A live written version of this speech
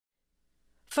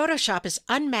Photoshop is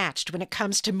unmatched when it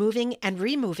comes to moving and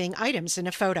removing items in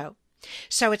a photo.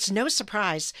 So it's no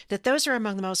surprise that those are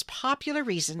among the most popular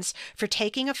reasons for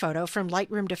taking a photo from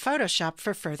Lightroom to Photoshop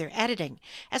for further editing,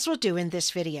 as we'll do in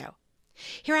this video.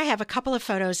 Here I have a couple of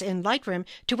photos in Lightroom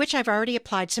to which I've already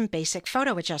applied some basic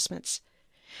photo adjustments.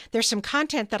 There's some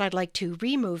content that I'd like to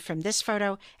remove from this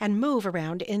photo and move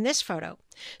around in this photo.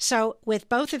 So with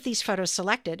both of these photos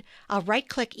selected, I'll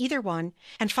right-click either one,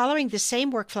 and following the same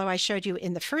workflow I showed you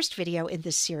in the first video in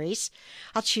this series,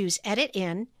 I'll choose Edit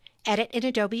in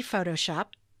Adobe Photoshop.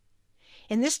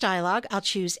 In this dialog, I'll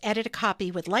choose Edit a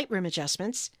Copy with Lightroom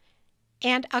Adjustments,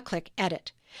 and I'll click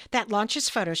Edit. That launches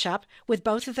Photoshop with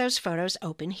both of those photos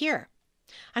open here.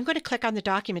 I'm going to click on the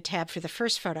Document tab for the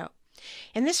first photo.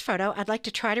 In this photo, I'd like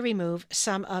to try to remove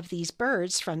some of these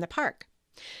birds from the park.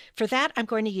 For that, I'm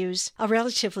going to use a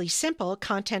relatively simple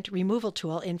content removal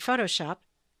tool in Photoshop,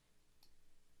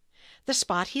 the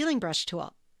Spot Healing Brush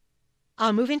tool.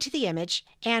 I'll move into the image,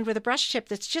 and with a brush tip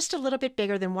that's just a little bit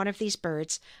bigger than one of these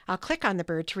birds, I'll click on the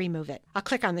bird to remove it. I'll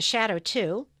click on the shadow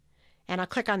too, and I'll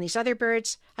click on these other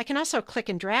birds. I can also click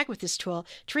and drag with this tool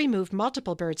to remove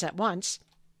multiple birds at once.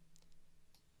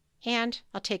 And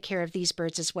I'll take care of these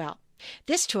birds as well.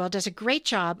 This tool does a great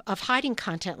job of hiding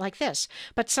content like this,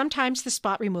 but sometimes the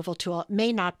spot removal tool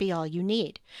may not be all you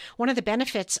need. One of the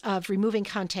benefits of removing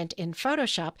content in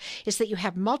Photoshop is that you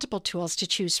have multiple tools to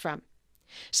choose from.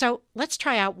 So let's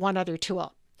try out one other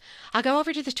tool. I'll go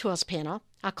over to the Tools panel,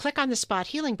 I'll click on the Spot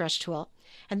Healing Brush tool,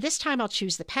 and this time I'll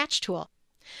choose the Patch tool.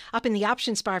 Up in the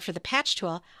Options bar for the Patch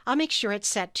tool, I'll make sure it's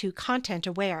set to Content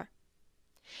Aware.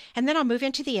 And then I'll move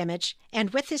into the image,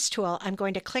 and with this tool I'm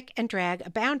going to click and drag a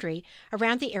boundary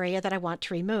around the area that I want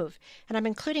to remove. And I'm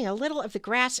including a little of the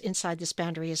grass inside this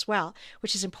boundary as well,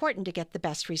 which is important to get the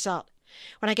best result.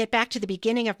 When I get back to the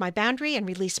beginning of my boundary and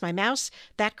release my mouse,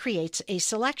 that creates a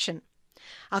selection.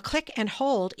 I'll click and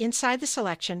hold inside the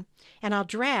selection, and I'll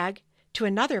drag to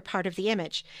another part of the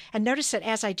image. And notice that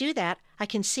as I do that, I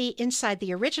can see inside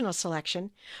the original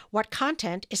selection what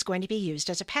content is going to be used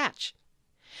as a patch.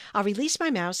 I'll release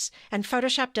my mouse, and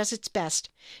Photoshop does its best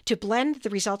to blend the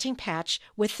resulting patch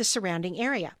with the surrounding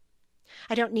area.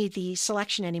 I don't need the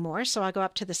selection anymore, so I'll go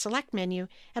up to the Select menu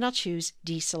and I'll choose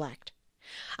Deselect.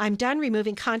 I'm done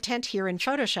removing content here in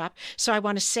Photoshop, so I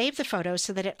want to save the photo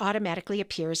so that it automatically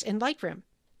appears in Lightroom.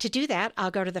 To do that,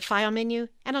 I'll go to the File menu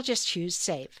and I'll just choose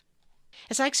Save.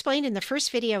 As I explained in the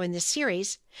first video in this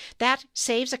series, that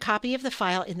saves a copy of the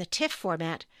file in the TIFF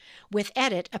format with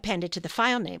Edit appended to the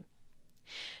file name.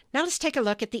 Now let's take a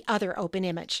look at the other open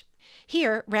image.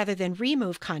 Here, rather than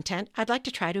remove content, I'd like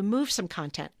to try to move some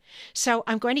content. So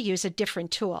I'm going to use a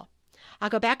different tool. I'll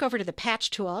go back over to the Patch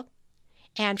tool,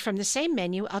 and from the same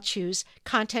menu, I'll choose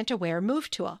ContentAware Move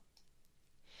tool.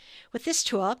 With this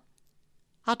tool,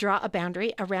 I'll draw a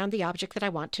boundary around the object that I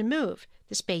want to move,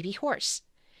 this baby horse.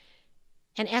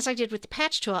 And as I did with the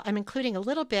Patch tool, I'm including a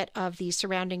little bit of the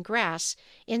surrounding grass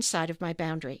inside of my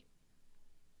boundary.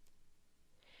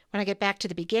 When I get back to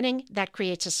the beginning, that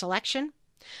creates a selection.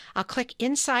 I'll click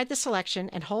inside the selection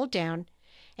and hold down,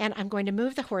 and I'm going to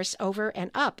move the horse over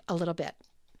and up a little bit,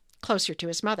 closer to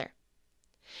his mother.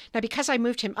 Now, because I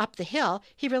moved him up the hill,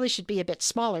 he really should be a bit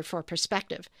smaller for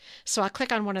perspective. So I'll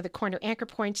click on one of the corner anchor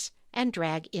points and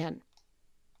drag in.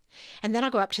 And then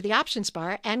I'll go up to the Options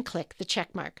bar and click the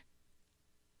check mark.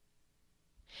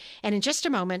 And in just a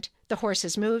moment, the horse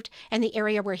is moved, and the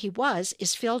area where he was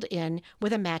is filled in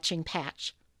with a matching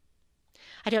patch.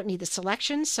 I don't need the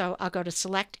selection, so I'll go to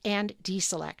Select and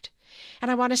Deselect.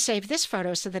 And I want to save this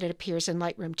photo so that it appears in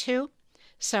Lightroom too,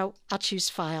 so I'll choose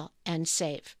File and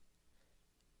Save.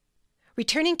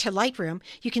 Returning to Lightroom,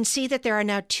 you can see that there are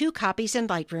now 2 copies in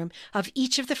Lightroom of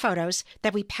each of the photos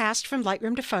that we passed from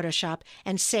Lightroom to Photoshop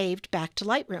and saved back to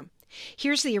Lightroom.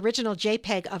 Here's the original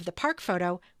JPEG of the park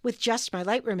photo with just my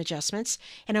Lightroom adjustments,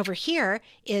 and over here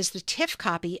is the TIFF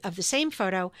copy of the same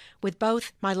photo with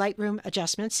both my Lightroom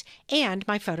adjustments and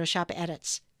my Photoshop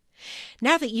edits.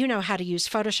 Now that you know how to use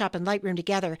Photoshop and Lightroom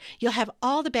together, you'll have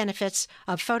all the benefits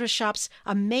of Photoshop's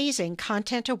amazing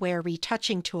content-aware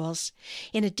retouching tools,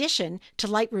 in addition to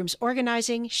Lightroom's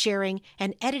organizing, sharing,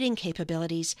 and editing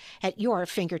capabilities at your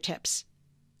fingertips.